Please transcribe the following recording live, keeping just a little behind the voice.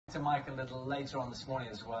To Mike a little later on this morning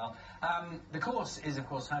as well. The course is, of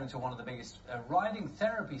course, home to one of the biggest riding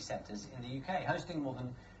therapy centres in the UK, hosting more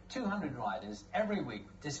than 200 riders every week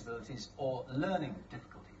with disabilities or learning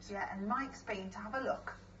difficulties. Yeah, and Mike's been to have a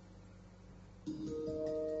look.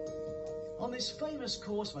 On this famous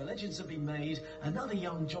course where legends have been made, another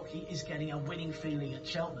young jockey is getting a winning feeling at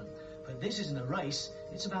Cheltenham. But this isn't a race,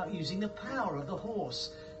 it's about using the power of the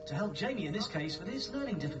horse to help Jamie, in this case, with his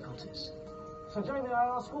learning difficulties. So Jamie, I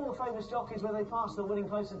ask all the famous jockeys where they pass the winning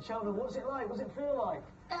post at Cheltenham, what's it like? What's it feel like?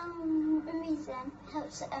 Amazing.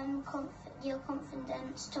 Helps your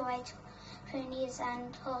confidence to ride ponies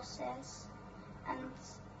and horses and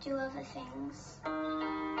do other things.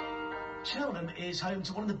 Cheltenham is home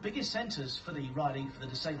to one of the biggest centres for the Riding for the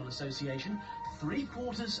Disabled Association.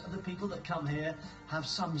 3/4 of the people that come here have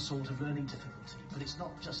some sort of learning difficulty. But it's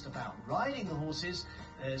not just about riding the horses,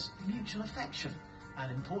 there's mutual affection and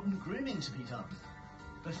important grooming to be done,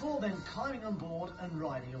 before then climbing on board and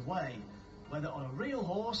riding away, whether on a real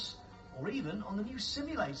horse or even on the new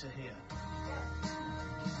simulator here.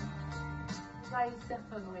 I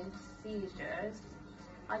suffer with seizures.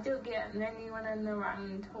 I don't get many when I'm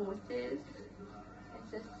around horses.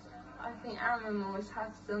 It's just, I think animals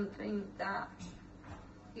have something that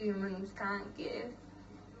humans can't give.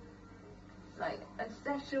 Like a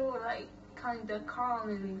special, kind of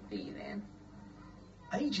calming feeling.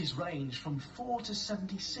 Ages range from 4 to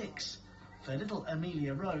 76. For little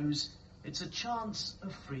Amelia Rose, it's a chance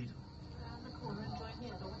of freedom. Around the corner, enjoying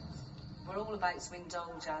the other ones. We're all about to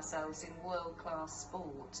indulge ourselves in world-class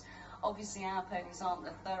sport. Obviously our ponies aren't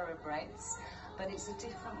the thoroughbreds, but it's a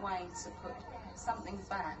different way to put something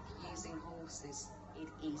back using horses. It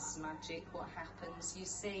is magic what happens. You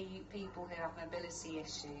see people who have mobility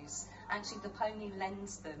issues, actually the pony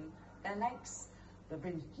lends them their legs. They've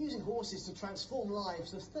been using horses to transform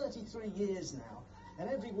lives for 33 years now, and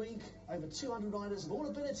every week over 200 riders of all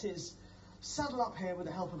abilities saddle up here with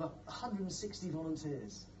the help of 160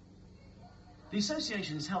 volunteers. The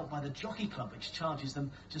association is helped by the Jockey Club, which charges them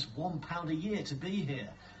just £1 a year to be here.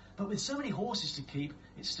 But with so many horses to keep,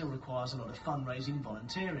 it still requires a lot of fundraising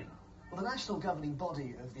volunteering. Well, the national governing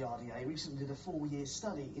body of the RDA recently did a 4-year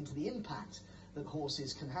study into the impact that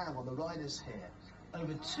horses can have on the riders here.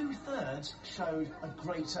 Over 2/3 showed a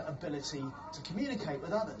greater ability to communicate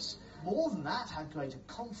with others. More than that, had greater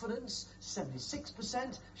confidence.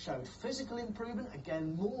 76% showed physical improvement.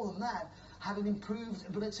 Again, more than that, had an improved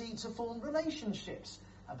ability to form relationships.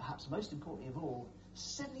 And perhaps most importantly of all,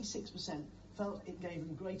 76% felt it gave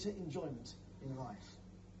them greater enjoyment in life.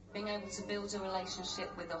 Being able to build a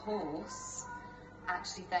relationship with a horse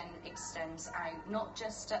actually then extends out, not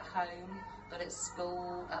just at home, but at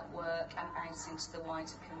school, at work and out into the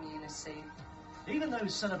wider community. Even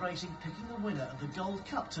those celebrating picking the winner of the Gold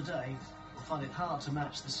Cup today will find it hard to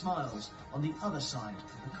match the smiles on the other side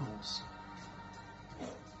of the course.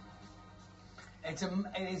 It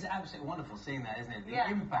is absolutely wonderful seeing that, isn't it? The Yeah.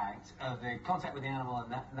 impact of the contact with the animal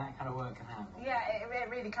and that kind of work can have. Yeah, it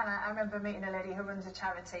really kind of, I remember meeting a lady who runs a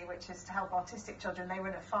charity which is to help autistic children. They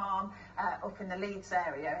run a farm up in the Leeds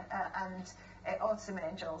area and Autism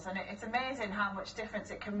Angels, and it's amazing how much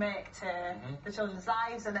difference it can make to the children's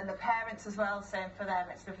lives, and then the parents as well, same for them.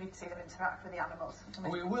 It's lovely to see them interact with the animals.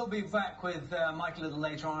 We will be back with Mike a little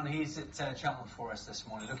later on. He's at Cheltenham for us this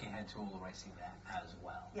morning, looking ahead to all the racing there as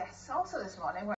well. Yes, also this morning